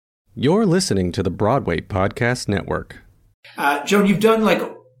You're listening to the Broadway Podcast Network. Joan, you've done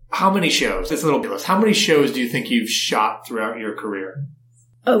how many shows? It's a little bit. How many shows do you think you've shot throughout your career?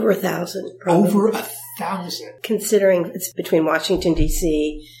 Over 1,000. Probably. Over 1,000? Considering it's between Washington,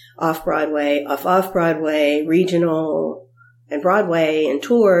 D.C., off-Broadway, off-Broadway, regional, and Broadway, and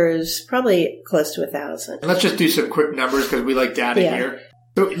tours, probably close to 1,000. And let's just do some quick numbers because we like data here.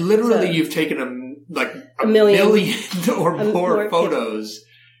 So literally you've taken a million or more photos.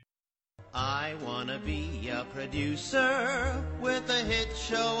 I wanna be a producer with a hit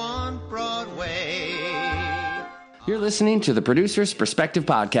show on Broadway. You're listening to the Producer's Perspective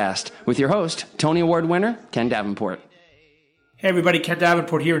Podcast with your host, Tony Award winner, Ken Davenport. Hey everybody, Ken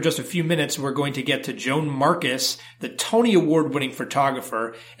Davenport here. In just a few minutes, we're going to get to Joan Marcus, the Tony Award winning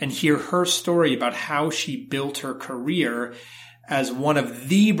photographer, and hear her story about how she built her career as one of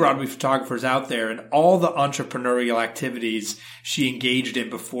the Broadway photographers out there and all the entrepreneurial activities she engaged in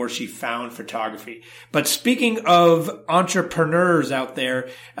before she found photography. But speaking of entrepreneurs out there,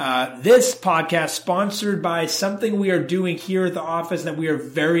 this podcast sponsored by something we are doing here at the office that we are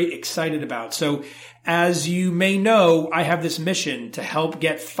very excited about. So as you may know, I have this mission to help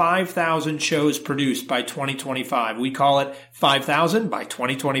get 5,000 shows produced by 2025. We call it 5,000 by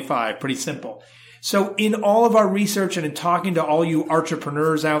 2025. Pretty simple. So in all of our research and in talking to all you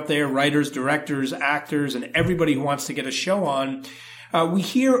entrepreneurs out there, writers, directors, actors, and everybody who wants to get a show on, we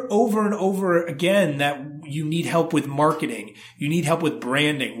hear over and over again that you need help with marketing. You need help with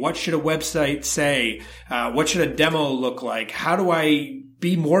branding. What should a website say? What should a demo look like? How do I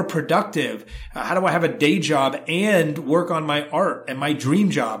be more productive? How do I have a day job and work on my art and my dream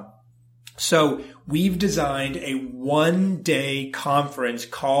job? So we've designed a one-day conference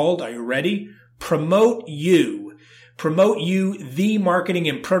called, are you ready? Promote You, the marketing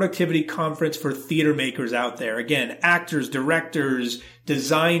and productivity conference for theater makers out there. Again, actors, directors,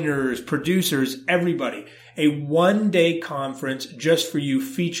 designers, producers, everybody. A one-day conference just for you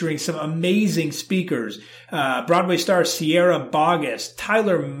featuring some amazing speakers. Broadway star Sierra Boggess,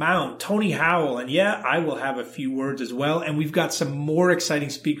 Tyler Mount, Tony Howell, and yeah, I will have a few words as well. And we've got some more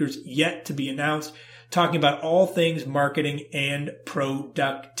exciting speakers yet to be announced talking about all things marketing and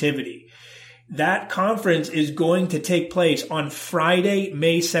productivity. That conference is going to take place on Friday,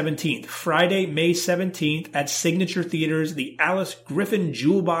 May 17th. Friday, May 17th at Signature Theaters, the Alice Griffin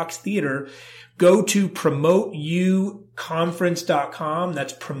Jewel Box Theater. Go to promoteyouconference.com.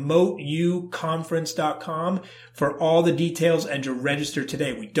 That's promoteyouconference.com for all the details and to register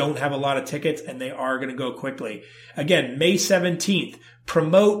today. We don't have a lot of tickets and they are going to go quickly. Again, May 17th,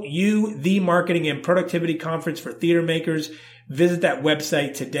 Promote You, the marketing and productivity conference for theater makers. Visit that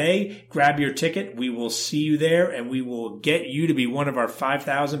website today, grab your ticket. We will see you there and we will get you to be one of our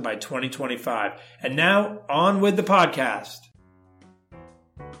 5,000 by 2025. And now on with the podcast.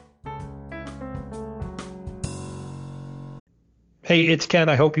 Hey, it's Ken.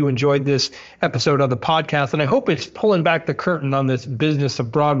 I hope you enjoyed this episode of the podcast, and I hope it's pulling back the curtain on this business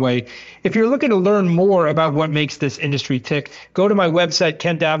of Broadway. If you're looking to learn more about what makes this industry tick, go to my website,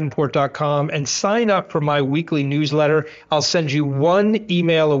 kendavenport.com, and sign up for my weekly newsletter. I'll send you one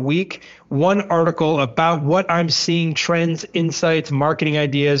email a week, one article about what I'm seeing, trends, insights, marketing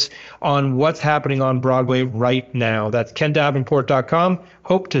ideas on what's happening on Broadway right now. That's kendavenport.com.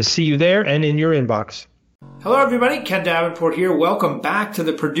 Hope to see you there and in your inbox. Hello, everybody. Ken Davenport here. Welcome back to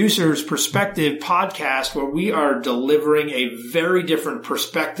the Producer's Perspective podcast, where we are delivering a very different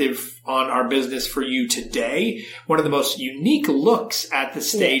perspective on our business for you today. One of the most unique looks at the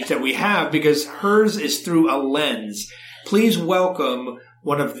stage that we have because hers is through a lens. Please welcome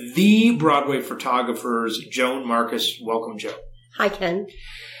one of the Broadway photographers, Joan Marcus. Welcome, Joan. Hi, Ken.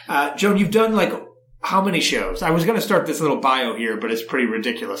 Joan, you've done how many shows? I was going to start this little bio here, but it's pretty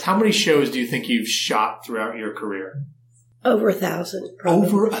ridiculous. How many shows do you think you've shot throughout your career? Over 1,000. Probably.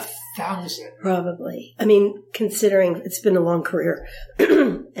 Over 1,000? Probably. I mean, considering it's been a long career.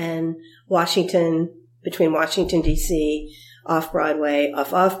 And between Washington, D.C., off-Broadway,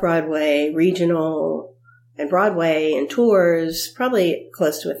 off-Broadway, regional, and Broadway, and tours, probably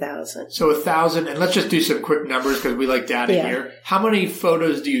close to 1,000. So 1,000, and let's just do some quick numbers because we like data here. How many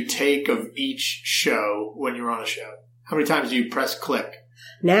photos do you take of each show when you're on a show? How many times do you press click?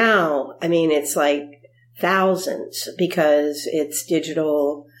 Now, I mean, it's like thousands because it's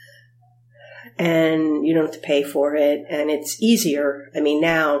digital and you don't have to pay for it, and it's easier, I mean,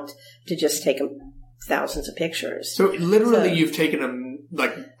 now to just take thousands of pictures. So literally you've taken a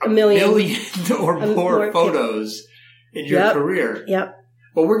million or more photos in your career. Yep.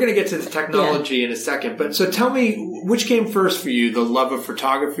 Well, we're going to get to the technology in a second. But so tell me, which came first for you, the love of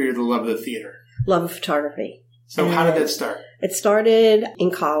photography or the love of the theater? Love of photography. So how did that start? It started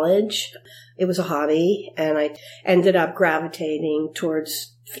in college. It was a hobby, and I ended up gravitating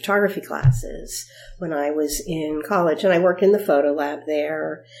towards photography classes when I was in college, and I worked in the photo lab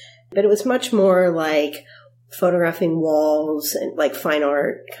there. But it was much more like photographing walls and like fine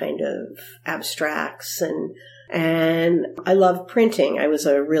art kind of abstracts, and I loved printing. I was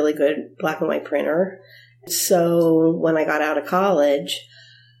a really good black and white printer. So when I got out of college,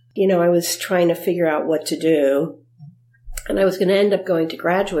 I was trying to figure out what to do. And I was going to end up going to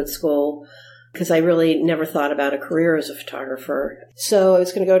graduate school because I really never thought about a career as a photographer. So I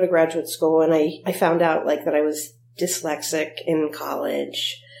was going to go to graduate school, and I found out that I was dyslexic in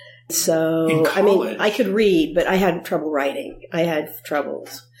college. So, in college? I could read, but I had trouble writing. I had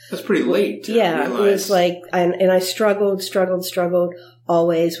troubles. That's pretty late to realize. It was and I struggled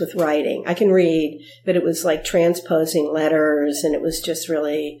always with writing. I can read, but it was like transposing letters, and it was just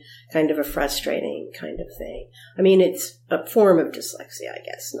really kind of a frustrating kind of thing. It's a form of dyslexia, I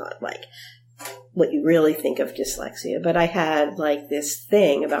guess, not like what you really think of dyslexia, but I had this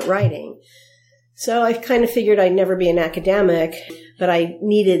thing about writing. So I kind of figured I'd never be an academic, but I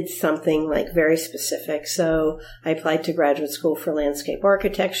needed something very specific. So I applied to graduate school for landscape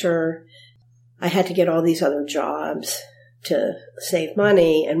architecture. I had to get all these other jobs to save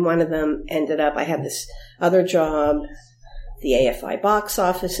money, and one of them ended up, I had this other job, the AFI box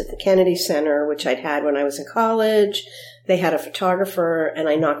office at the Kennedy Center, which I'd had when I was in college. They had a photographer, and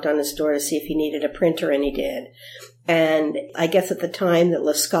I knocked on his door to see if he needed a printer, and he did. And I guess at the time that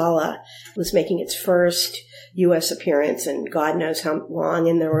La Scala was making its first U.S. appearance, and God knows how long,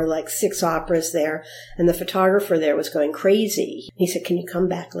 and there were 6 operas there, and the photographer there was going crazy. He said, "Can you come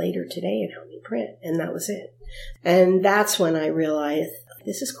back later today and help me print?" And that was it. And that's when I realized,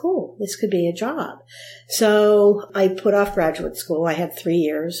 this is cool. This could be a job. So I put off graduate school. I had 3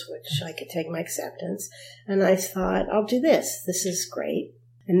 years, which I could take my acceptance. And I thought, I'll do this. This is great.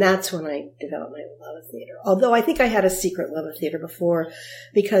 And that's when I developed my love of theater. Although I think I had a secret love of theater before,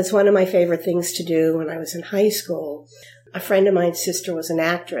 because one of my favorite things to do when I was in high school, a friend of mine's sister was an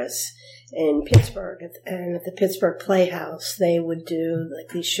actress in Pittsburgh, and at the Pittsburgh Playhouse, they would do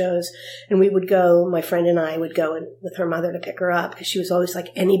these shows, and we would go, my friend and I would go with her mother to pick her up, because she was always like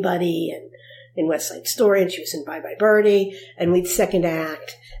Anybody and in West Side Story, and she was in Bye Bye Birdie, and we'd second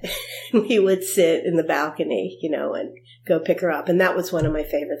act, and we would sit in the balcony, and go pick her up, and that was one of my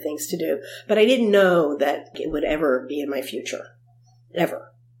favorite things to do. But I didn't know that it would ever be in my future.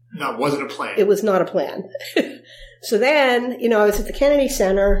 Ever. No, it wasn't a plan. It was not a plan. So then, I was at the Kennedy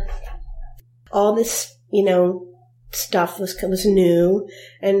Center. All this, stuff was new,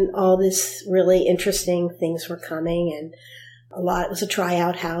 and all this really interesting things were coming, and it was a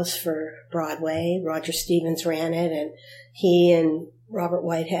tryout house for Broadway. Roger Stevens ran it, and he and Robert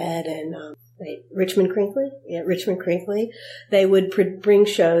Whitehead and Richmond Crinkly, they would bring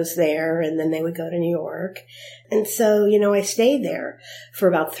shows there, and then they would go to New York. And so, I stayed there for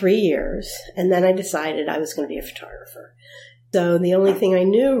about 3 years, and then I decided I was going to be a photographer. So the only thing I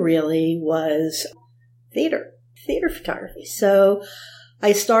knew really was theater photography. So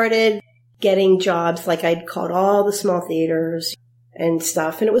I started getting jobs, I'd called all the small theaters and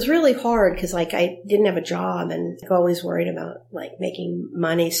stuff. And it was really hard because I didn't have a job, and always worried about making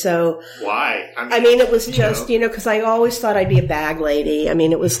money. So why? It was just, because I always thought I'd be a bag lady.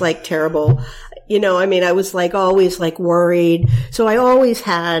 It was terrible. I was always worried. So I always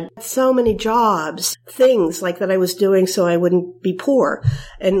had so many jobs, things that I was doing so I wouldn't be poor.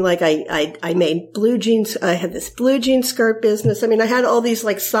 And I made blue jeans. I had this blue jean skirt business. I had all these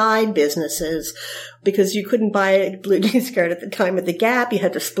side businesses, because you couldn't buy a blue jean skirt at the time at the Gap. You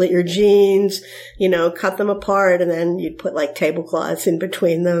had to split your jeans, cut them apart, and then you'd put tablecloths in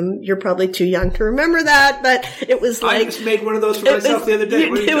between them. You're probably too young to remember that, but it was I just made one of those for myself the other day.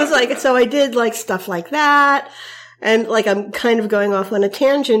 It was so I did stuff like that, and I'm kind of going off on a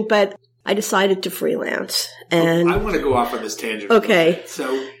tangent, but I decided to freelance. And I want to go off on this tangent. Okay.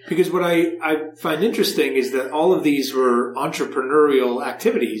 So, because what I find interesting is that all of these were entrepreneurial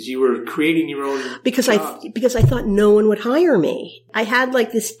activities. You were creating your own because job. I thought no one would hire me. I had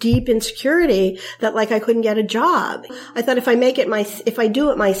this deep insecurity that I couldn't get a job. I thought if I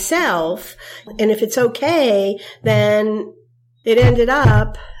do it myself, and if it's okay, then it ended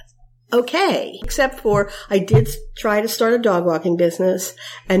up okay, except for I did try to start a dog walking business,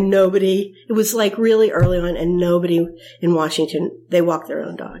 and it was really early on, and nobody in Washington, they walk their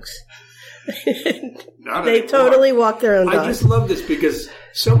own dogs. They totally walk their own dogs. I just love this because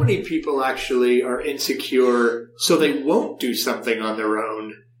so many people actually are insecure, so they won't do something on their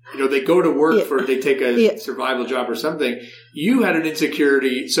own. They go to work they take a survival job or something, you had an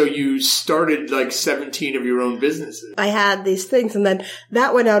insecurity, so you started like 17 of your own businesses. I had these things, and then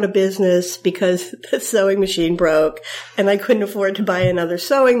that went out of business because the sewing machine broke, and I couldn't afford to buy another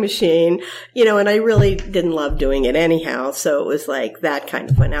sewing machine, and I really didn't love doing it anyhow, so it was like that kind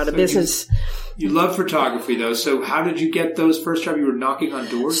of went out of business. You love photography, though, so how did you get those first jobs? You were knocking on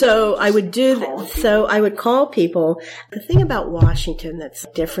doors? So I would I would call people. The thing about Washington that's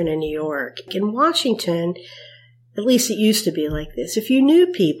different in New York, in Washington, at least it used to be like this. If you knew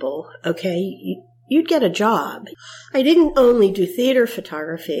people, okay, you'd get a job. I didn't only do theater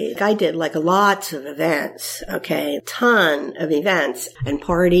photography. I did like lots of events, okay, a ton of events and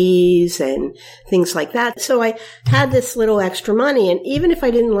parties and things like that. So I had this little extra money, and even if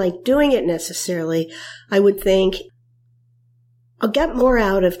I didn't like doing it necessarily, I would think, I'll get more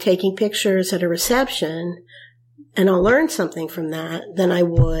out of taking pictures at a reception, and I'll learn something from that than I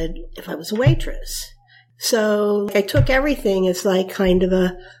would if I was a waitress. So I took everything as like kind of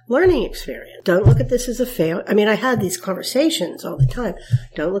a learning experience. Don't look at this as a fail. I mean, I had these conversations all the time.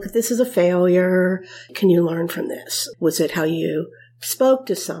 Don't look at this as a failure. Can you learn from this? Was it how you spoke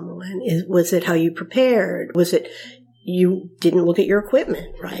to someone? Was it how you prepared? Was it you didn't look at your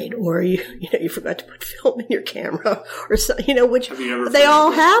equipment right? Or you forgot to put film in your camera or so, which they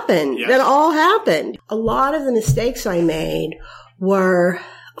all happened. Yes. That all happened. A lot of the mistakes I made were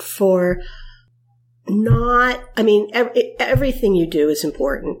for everything you do is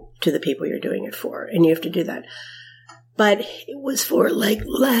important to the people you're doing it for, and you have to do that. But it was for like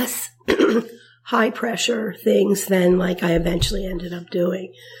less high pressure things than like I eventually ended up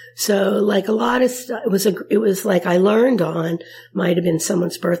doing. So like a lot of stuff, it was like I learned on might have been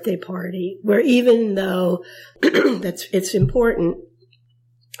someone's birthday party, where even though it's important,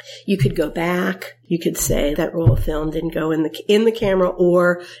 you could go back. You could say that roll of film didn't go in the camera,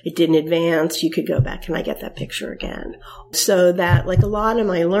 or it didn't advance. You could go back. Can I get that picture again? So that like a lot of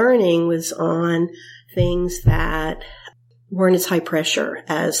my learning was on things that weren't as high pressure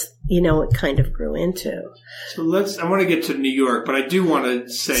as, it kind of grew into. So I want to get to New York, but I do want to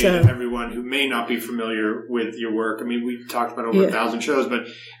say to everyone who may not be familiar with your work, I mean, we talked about over 1,000 shows, but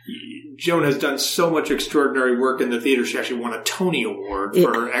Joan has done so much extraordinary work in the theater. She actually won a Tony Award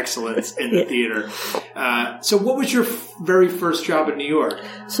for her excellence in the theater. So what was your very first job in New York?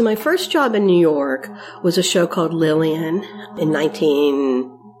 So my first job in New York was a show called Lillian in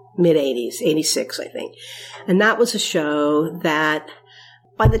mid-80s, 86, I think. And that was a show that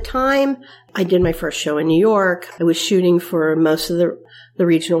by the time I did my first show in New York, I was shooting for most of the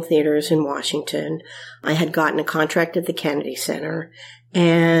regional theaters in Washington. I had gotten a contract at the Kennedy Center,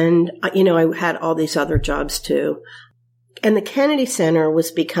 and, I had all these other jobs too. And the Kennedy Center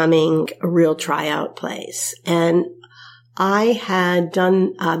was becoming a real tryout place. And I had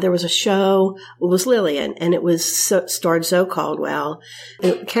done, there was a show, it was Lillian, and it was starred Zoe Caldwell.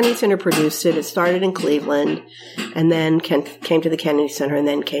 Kennedy Center produced it. It started in Cleveland, and then came to the Kennedy Center, and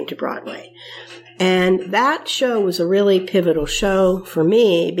then came to Broadway. And that show was a really pivotal show for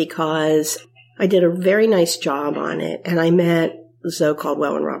me because I did a very nice job on it, and I met Zoe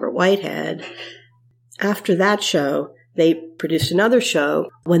Caldwell and Robert Whitehead. After that show, they produced another show.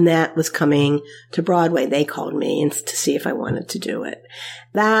 When that was coming to Broadway, they called me to see if I wanted to do it.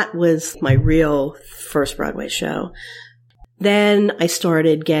 That was my real first Broadway show. Then I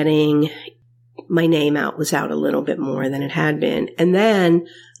started getting my name was out a little bit more than it had been. And then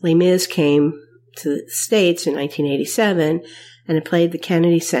Les Mis came to the States in 1987, and it played the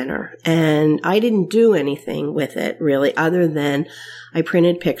Kennedy Center. And I didn't do anything with it, really, other than I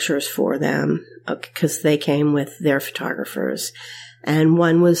printed pictures for them, because they came with their photographers. And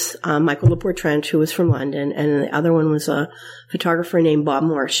one was Michael Laporte-Trench, who was from London, and the other one was a photographer named Bob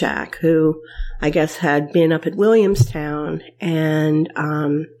Marshak, who I guess had been up at Williamstown, and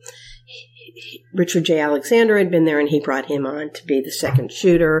Richard J. Alexander had been there, and he brought him on to be the second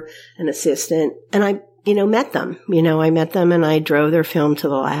shooter and assistant. And I met them. I met them, and I drove their film to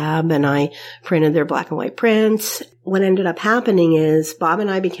the lab, and I printed their black and white prints. What ended up happening is Bob and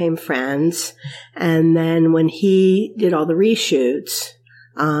I became friends, and then when he did all the reshoots,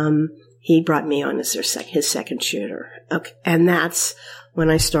 he brought me on as his second shooter. Okay. And that's when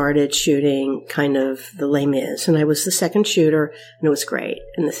I started shooting kind of the Les Mis, and I was the second shooter, and it was great.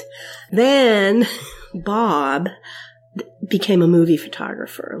 And then Bob became a movie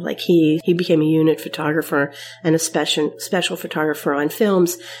photographer. Like he became a unit photographer and a special photographer on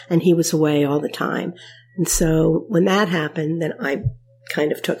films, and he was away all the time. And so when that happened, then I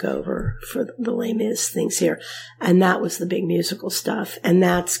kind of took over for the Les Mis things here. And that was the big musical stuff. And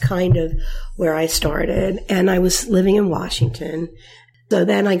that's kind of where I started. And I was living in Washington. So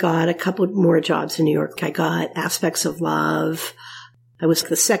then I got a couple more jobs in New York. I got Aspects of Love. I was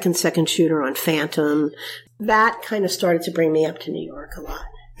the second shooter on Phantom. That kind of started to bring me up to New York a lot.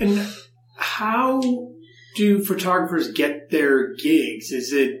 And how do photographers get their gigs?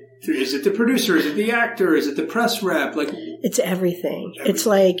 Is it the producer? Is it the actor? Is it the press rep? Like, it's everything. It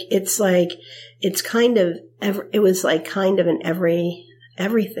was kind of an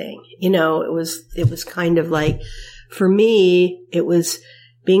everything. You know, it was kind of like, for me, it was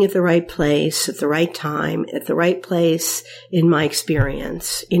being at the right place at the right time, at the right place in my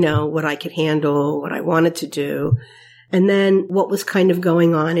experience, you know, what I could handle, what I wanted to do. And then what was kind of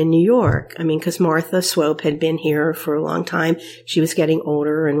going on in New York. I mean, because Martha Swope had been here for a long time. She was getting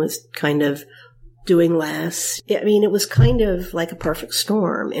older and was kind of doing less. I mean, it was kind of like a perfect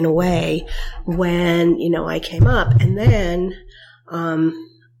storm in a way when, you know, I came up. And then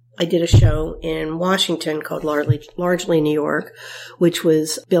I did a show in Washington called Largely New York, which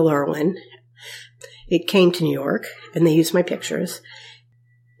was Bill Irwin. It came to New York, and they used my pictures.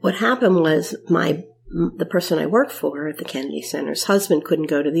 What happened was the person I worked for at the Kennedy Center's husband couldn't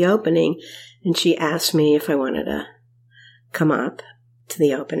go to the opening, and she asked me if I wanted to come up to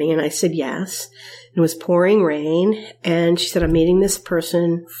the opening, and I said yes. It was pouring rain, and she said, I'm meeting this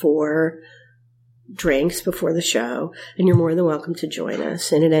person for drinks before the show, and you're more than welcome to join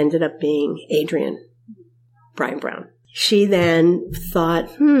us. And it ended up being Adrian Brian Brown. She then thought,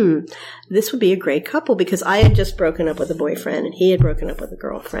 this would be a great couple, because I had just broken up with a boyfriend and he had broken up with a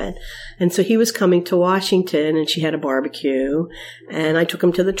girlfriend. And so he was coming to Washington and she had a barbecue, and I took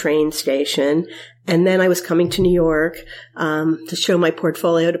him to the train station. And then I was coming to New York to show my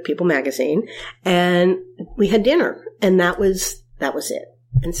portfolio to People magazine, and we had dinner, and that was it.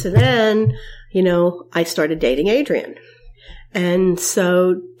 And so then, you know, I started dating Adrian. And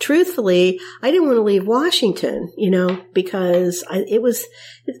so, truthfully, I didn't want to leave Washington, you know, because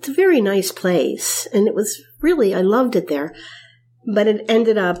it's a very nice place. And it was really, I loved it there. But it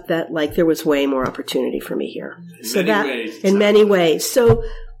ended up that, like, there was way more opportunity for me here. In many ways. So,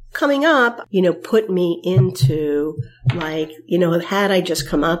 coming up, you know, put me into, like, you know, had I just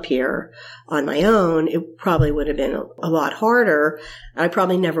come up here on my own, it probably would have been a lot harder. I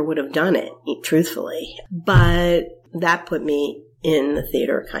probably never would have done it, truthfully. But that put me in the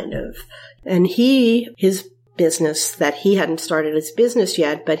theater, kind of. And his business, that he hadn't started his business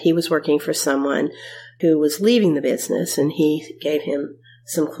yet, but he was working for someone who was leaving the business, and he gave him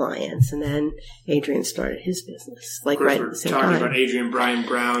some clients, and then Adrian started his business, like right at the same time. We're talking about Adrian Brian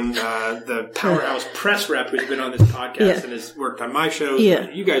Brown, the powerhouse press rep who's been on this podcast and has worked on my shows. Yeah.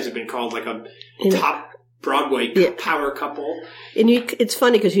 You guys have been called like a top Broadway power couple. And it's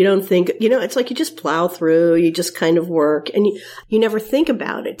funny because you don't think, you know, it's like you just plow through, you just kind of work, and you never think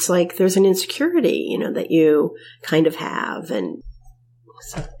about it. It's like there's an insecurity, you know, that you kind of have. And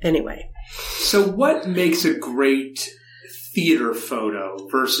so, anyway. So what makes a great theater photo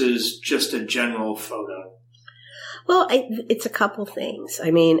versus just a general photo? Well, it's a couple things.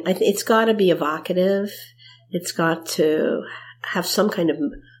 I mean, it's got to be evocative. It's got to have some kind of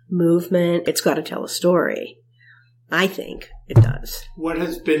movement. It's got to tell a story. I think it does. What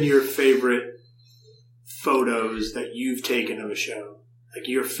has been your favorite photos that you've taken of a show? Like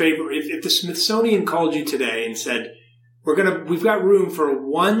your favorite, if the Smithsonian called you today and said, we've got room for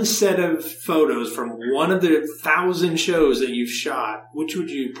one set of photos from one of the 1,000 shows that you've shot, which would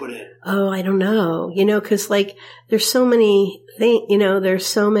you put in? Oh, I don't know. You know, because like there's so many things, you know, there's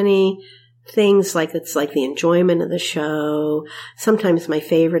so many things, like it's like the enjoyment of the show. Sometimes my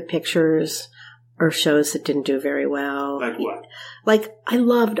favorite pictures are shows that didn't do very well. Like what? Like I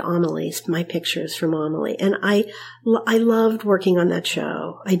loved Amelie's, my pictures from Amelie, and I loved working on that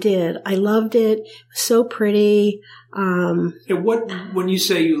show. I did. I loved it. It was so pretty. When you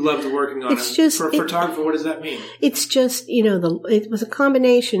say you loved working on it, for a photographer, what does that mean? It's just, you know, it was a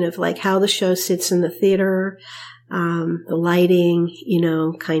combination of like how the show sits in the theater, the lighting, you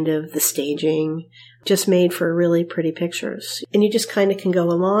know, kind of the staging, just made for really pretty pictures. And you just kind of can go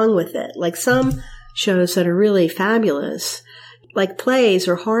along with it. Like some shows that are really fabulous, like plays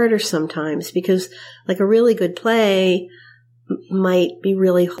are harder sometimes because like a really good play might be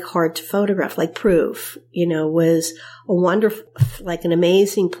really hard to photograph. Like Proof, you know, was a wonderful, like an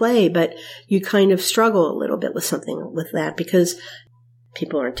amazing play, but you kind of struggle a little bit with something with that because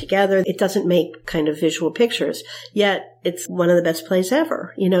people aren't together. It doesn't make kind of visual pictures, yet it's one of the best plays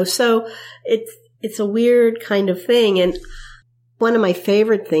ever, you know, so it's a weird kind of thing. And one of my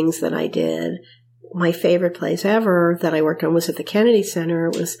favorite things that I did, my favorite plays ever that I worked on was at the Kennedy Center.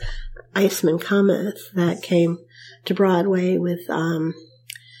 It was Iceman Cometh that came to Broadway with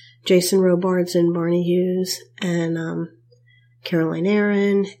Jason Robards and Barney Hughes. And Caroline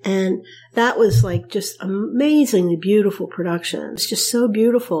Aaron. And that was like just amazingly beautiful production. It's just so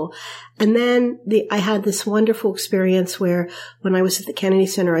beautiful. And then I had this wonderful experience where when I was at the Kennedy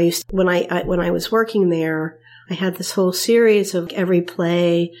Center, when I was working there, I had this whole series of every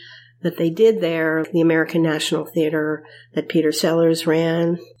play that they did there, the American National Theater that Peter Sellers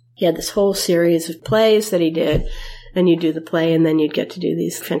ran. He had this whole series of plays that he did. And you do the play, and then you'd get to do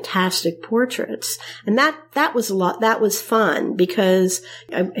these fantastic portraits. And that was a lot. That was fun because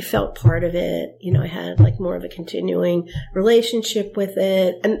I felt part of it. You know, I had like more of a continuing relationship with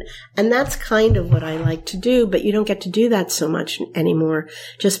it. And that's kind of what I like to do, but you don't get to do that so much anymore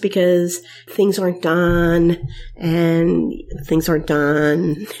just because things aren't done and things aren't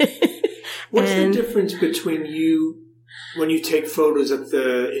done. What's the difference between you when you take photos in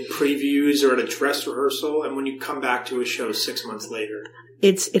previews or at a dress rehearsal and when you come back to a show 6 months later?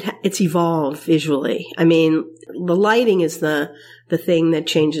 It's evolved visually. I mean, the lighting is the thing that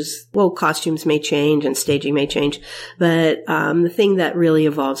changes. Well, costumes may change and staging may change, but the thing that really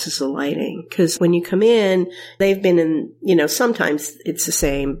evolves is the lighting. Because when you come in, they've been in, you know, sometimes it's the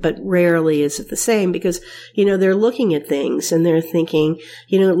same, but rarely is it the same because, you know, they're looking at things and they're thinking,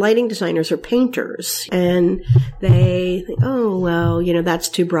 you know, lighting designers are painters and they think, oh, well, you know, that's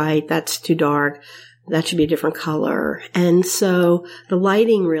too bright, that's too dark. That should be a different color. And so the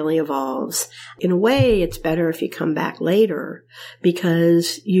lighting really evolves. In a way, it's better if you come back later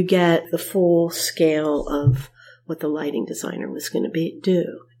because you get the full scale of what the lighting designer was going to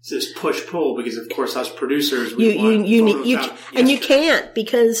do. It's this push-pull because, of course, us producers, you can't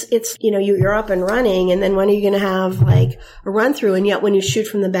because it's, you know, you're up and running and then when are you going to have like a run through? And yet when you shoot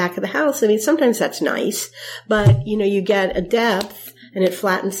from the back of the house, I mean, sometimes that's nice, but, you know, you get a depth and it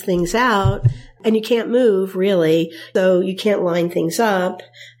flattens things out. And you can't move, really, so you can't line things up.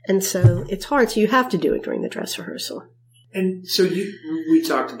 And so it's hard. So you have to do it during the dress rehearsal. And so we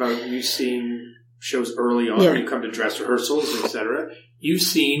talked about you seeing shows early on when you come to dress rehearsals, etc. You've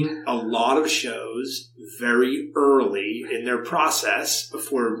seen a lot of shows very early in their process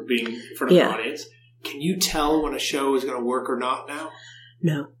before being in front of an audience. Can you tell when a show is going to work or not now?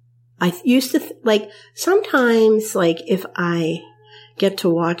 No. I used to, sometimes, if I get to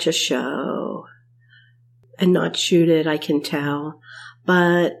watch a show and not shoot it, I can tell.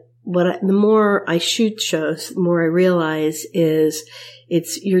 But the more I shoot shows, the more I realize is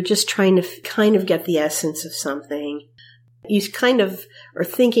you're just trying to kind of get the essence of something. You kind of are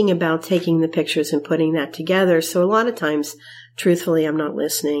thinking about taking the pictures and putting that together. So a lot of times, truthfully, I'm not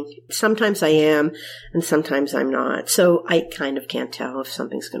listening. Sometimes I am, and sometimes I'm not. So I kind of can't tell if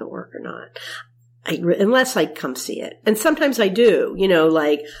something's going to work or not. Unless I come see it. And sometimes I do,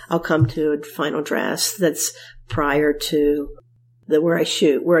 I'll come to a final dress that's prior to where I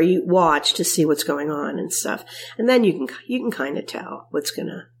shoot, where you watch to see what's going on and stuff. And then you can kind of tell what's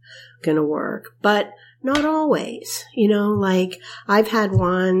gonna work. But not always, I've had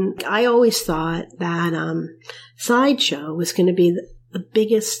one, I always thought that, Sideshow was gonna be the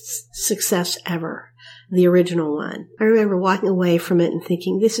biggest success ever. The original one. I remember walking away from it and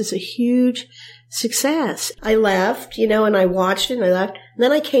thinking, this is a huge success. I left, and I watched it and I left. And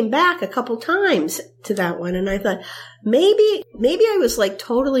then I came back a couple times to that one and I thought, maybe I was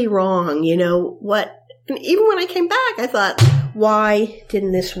totally wrong, And even when I came back, I thought, why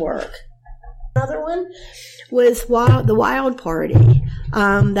didn't this work? Another one was The Wild Party.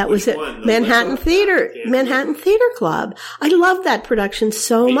 That was at Manhattan Theater, Manhattan Theater Club. I loved that production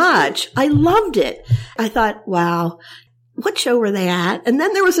so much. I loved it. I thought, wow, what show were they at? And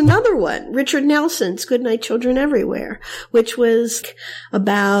then there was another one, Richard Nelson's Goodnight Children Everywhere, which was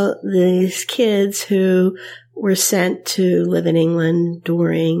about these kids who were sent to live in England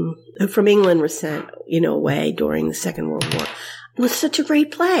from England were sent, away during the Second World War. It was such a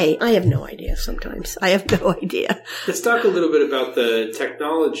great play. I have no idea sometimes. I have no idea. Let's talk a little bit about the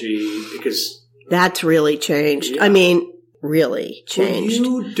technology because... That's really changed. Yeah. I mean, really changed.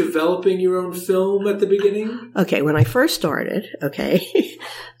 Were you developing your own film at the beginning? Okay, when I first started, I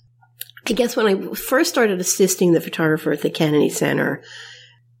guess when I first started assisting the photographer at the Kennedy Center,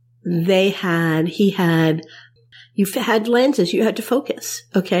 you had lenses you had to focus,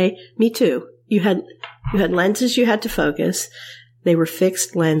 okay? Me too. You had lenses you had to focus. They were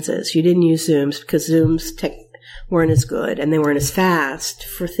fixed lenses. You didn't use zooms because zooms weren't as good and they weren't as fast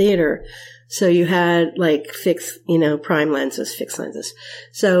for theater. So you had fixed, prime lenses, fixed lenses.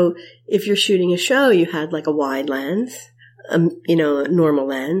 So if you're shooting a show, you had a wide lens, a normal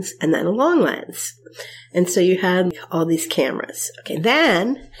lens, and then a long lens. And so you had all these cameras. Okay.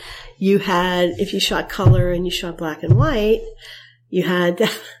 Then you had, if you shot color and you shot black and white, you had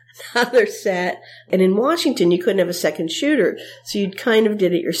another set. And in Washington, you couldn't have a second shooter. So you kind of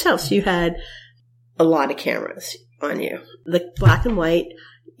did it yourself. So you had a lot of cameras on you. The black and white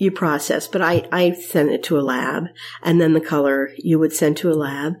you process, but I sent it to a lab. And then the color you would send to a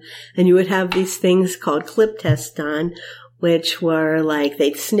lab. And you would have these things called clip tests done, which were like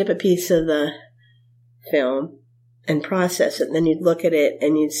they'd snip a piece of the film and process it. And then you'd look at it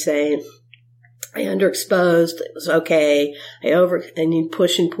and you'd say, I underexposed, it was okay, and you'd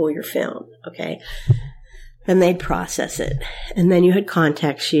push and pull your film, okay? Then they'd process it. And then you had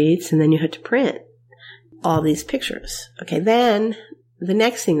contact sheets, and then you had to print all these pictures. Okay, then the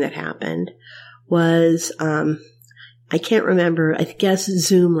next thing that happened was, I can't remember, I guess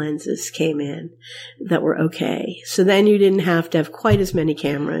zoom lenses came in that were okay. So then you didn't have to have quite as many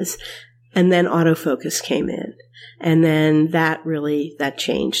cameras. And then autofocus came in. And then that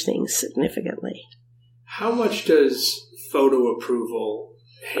changed things significantly. How much does photo approval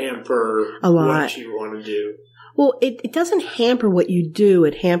hamper a lot what you want to do? Well, it doesn't hamper what you do.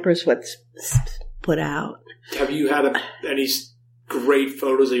 It hampers what's put out. Have you had any great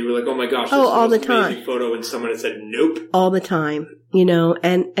photos that you were like, oh my gosh, this all is the time. Amazing photo, and someone had said nope? All the time, and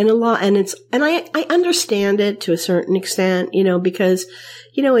a lot, and I understand it to a certain extent, because,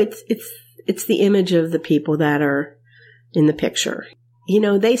 it's the image of the people that are in the picture.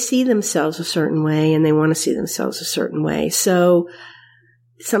 They see themselves a certain way and they want to see themselves a certain way. So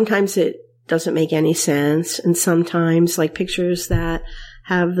sometimes it doesn't make any sense. And sometimes like pictures that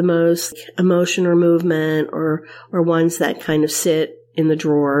have the most emotion or movement or ones that kind of sit in the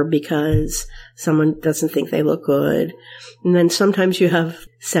drawer because someone doesn't think they look good. And then sometimes you have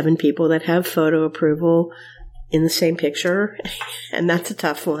 7 people that have photo approval in the same picture, and that's a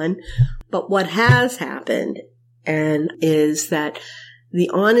tough one. But what has happened is that the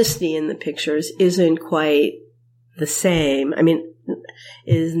honesty in the pictures isn't quite the same. I mean,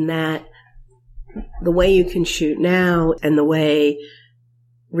 isn't that the way you can shoot now and the way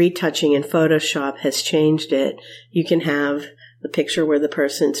retouching in Photoshop has changed it? You can have the picture where the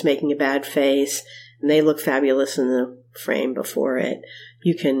person's making a bad face and they look fabulous in the frame before it.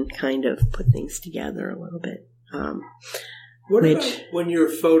 You can kind of put things together a little bit. What about when your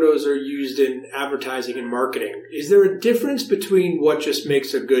photos are used in advertising and marketing? Is there a difference between what just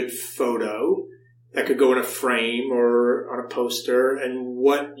makes a good photo that could go in a frame or on a poster and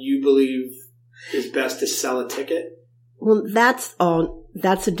what you believe is best to sell a ticket? Well, that's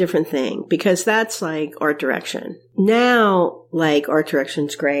a different thing because that's like art direction. Now, like art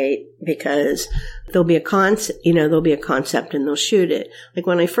direction's great because there'll be a concept and they'll shoot it. Like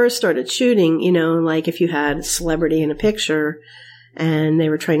when I first started shooting, like if you had a celebrity in a picture and they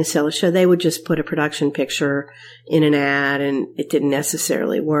were trying to sell a show, they would just put a production picture in an ad and it didn't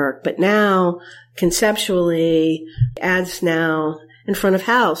necessarily work. But now, conceptually, ads now in front of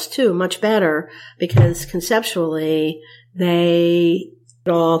house too, much better because conceptually it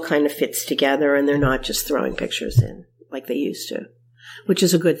all kind of fits together and they're not just throwing pictures in like they used to, which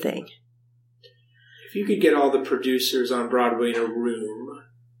is a good thing. If you could get all the producers on Broadway in a room,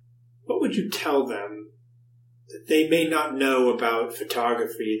 what would you tell them that they may not know about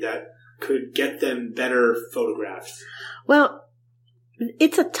photography that could get them better photographs? Well,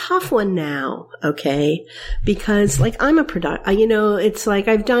 it's a tough one now, okay? Because, like, I'm it's like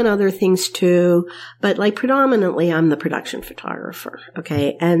I've done other things too, but, like, predominantly I'm the production photographer,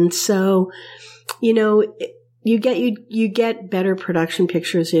 okay? And so, you get better production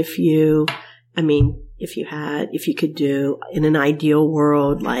pictures if you could do, in an ideal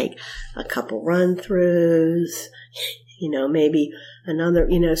world, like a couple run-throughs, maybe another,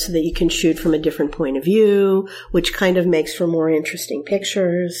 so that you can shoot from a different point of view, which kind of makes for more interesting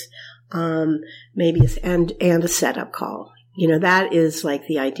pictures, maybe, and a setup call. That is like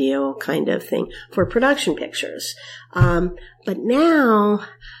the ideal kind of thing for production pictures. But now,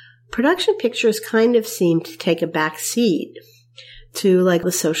 production pictures kind of seem to take a back seat to like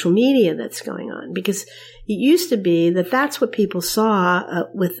the social media that's going on, because it used to be that's what people saw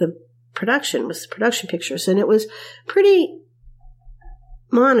with the production pictures, and it was pretty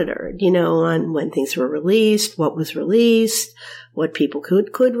monitored, on when things were released, what was released, what people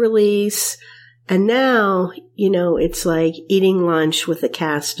could release. And now, it's like eating lunch with a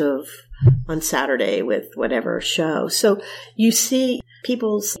cast on Saturday with whatever show. So you see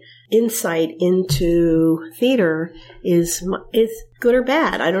people's insight into theater is good or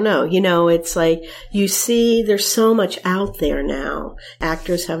bad. I don't know. It's like you see there's so much out there now.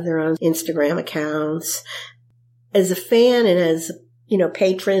 Actors have their own Instagram accounts. As a fan and as,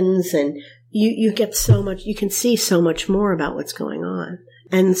 patrons, and you get so much, you can see so much more about what's going on.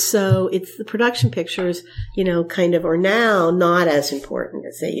 And so it's the production pictures, kind of are now not as important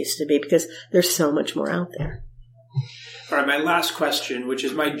as they used to be because there's so much more out there. All right, my last question, which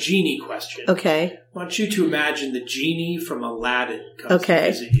is my genie question. Okay. I want you to imagine the genie from Aladdin comes to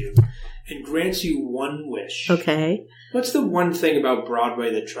visit you and grants you one wish. Okay. What's the one thing about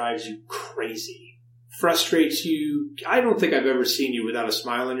Broadway that drives you crazy, frustrates you? I don't think I've ever seen you without a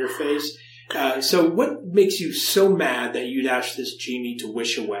smile on your face. So what makes you so mad that you'd ask this genie to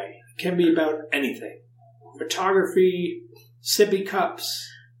wish away? It can be about anything. Photography, sippy cups.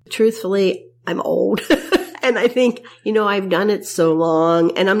 Truthfully, I'm old. And I think, I've done it so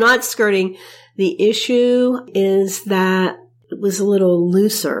long. And I'm not skirting. The issue is that it was a little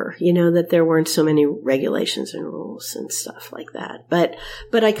looser, that there weren't so many regulations and rules and stuff like that. But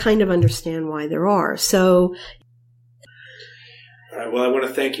I kind of understand why there are. So... All right, well, I want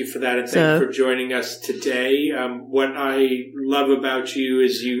to thank you for that, and thank you for joining us today. What I love about you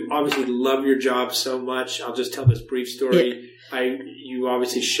is you obviously love your job so much. I'll just tell this brief story. You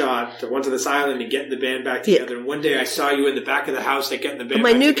obviously shot Once on This Island and getting the band back together. And one day I saw you in the back of the house, getting the band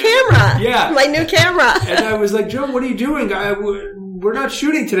back together. Camera. Yeah. My new camera. And I was like, Joan, what are you doing? We're not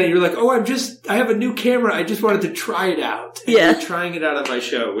shooting today. You're like, I have a new camera. I just wanted to try it out. And you're trying it out on my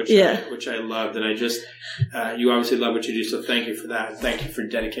show, which I loved. And you obviously love what you do. So thank you for that. Thank you for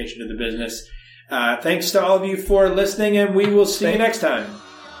dedication to the business. Thanks to all of you for listening, and we will see you next time.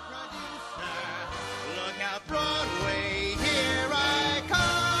 Look out, Broadway, here I come.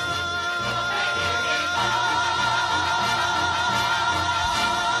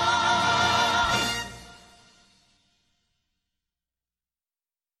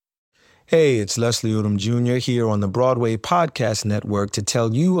 Hey, it's Leslie Odom Jr. here on the Broadway Podcast Network to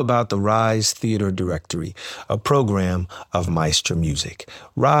tell you about the Rise Theater Directory, a program of Maestro Music.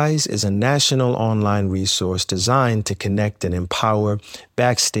 Rise is a national online resource designed to connect and empower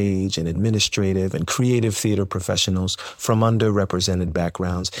backstage and administrative and creative theater professionals from underrepresented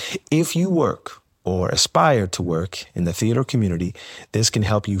backgrounds. If you work or aspire to work in the theater community, this can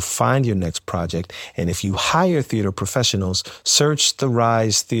help you find your next project. And if you hire theater professionals, search the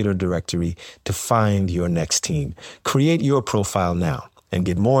Rise Theater Directory to find your next team. Create your profile now and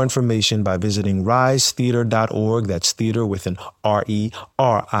get more information by visiting risetheater.org. That's theater with an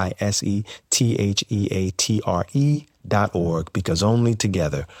RERISETHEATRE.org, because only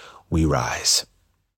together we rise.